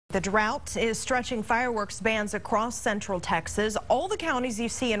The drought is stretching fireworks bans across central Texas. All the counties you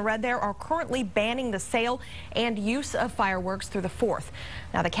see in red there are currently banning the sale and use of fireworks through the 4th.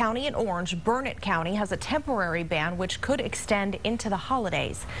 Now, the county in orange, Burnett County, has a temporary ban which could extend into the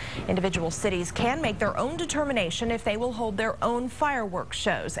holidays. Individual cities can make their own determination if they will hold their own fireworks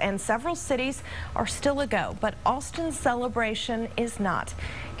shows, and several cities are still a go, but Austin's celebration is not.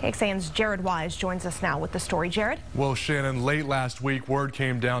 KXAN's Jared Wise joins us now with the story. Jared? Well, Shannon, late last week, word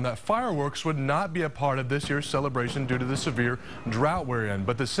came down that fireworks would not be a part of this year's celebration due to the severe drought we're in.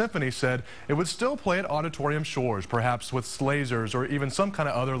 But the symphony said it would still play at Auditorium Shores, perhaps with lasers or even some kind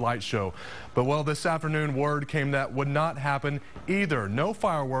of other light show. But, well, this afternoon, word came that would not happen either. No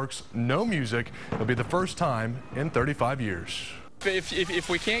fireworks, no music. It'll be the first time in 35 years. If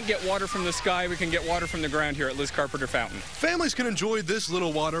we can't get water from the sky, we can get water from the ground here at Liz Carpenter Fountain. Families can enjoy this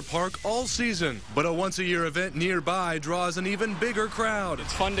little water park all season, but a once-a-year event nearby draws an even bigger crowd.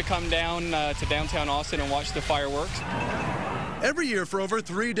 It's fun to come down to downtown Austin and watch the fireworks. Every year for over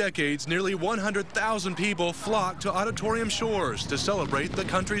 3 decades, nearly 100,000 people flock to Auditorium Shores to celebrate the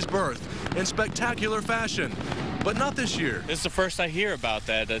country's birth in spectacular fashion. But not this year. This is the first I hear about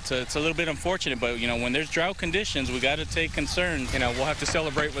that. It's a little bit unfortunate, but, you know, when there's drought conditions, we got to take concern. You know, we'll have to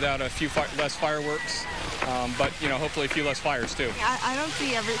celebrate without a few less fireworks, but, you know, hopefully a few less fires, too. I don't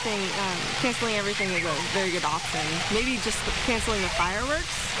see everything, canceling everything is a very good option. Maybe just canceling the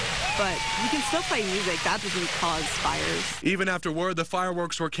fireworks, but you can still play music. That doesn't cause fires. Even after word the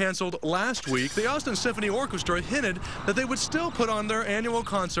fireworks were canceled last week, the Austin Symphony Orchestra hinted that they would still put on their annual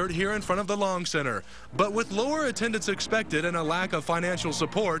concert here in front of the Long Center. But with lower attendance expected and a lack of financial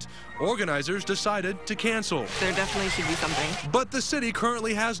support, organizers decided to cancel. There definitely should be something. But the city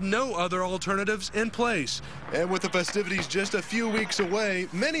currently has no other alternatives in place. And with the festivities just a few weeks away,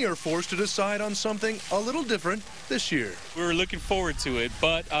 many are forced to decide on something a little different this year. We were looking forward to it,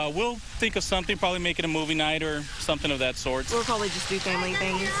 but we'll think of something, probably make it a movie night or something of that sort. We'll probably just do family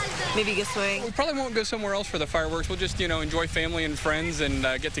things, maybe go swimming. We probably won't go somewhere else for the fireworks. We'll just, you know, enjoy family and friends and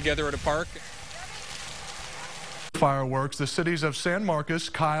get together at a park. Fireworks, the cities of San Marcos,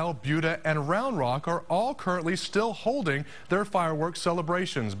 Kyle, Buda, and Round Rock are all currently still holding their fireworks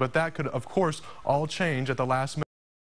celebrations, but that could, of course, all change at the last minute.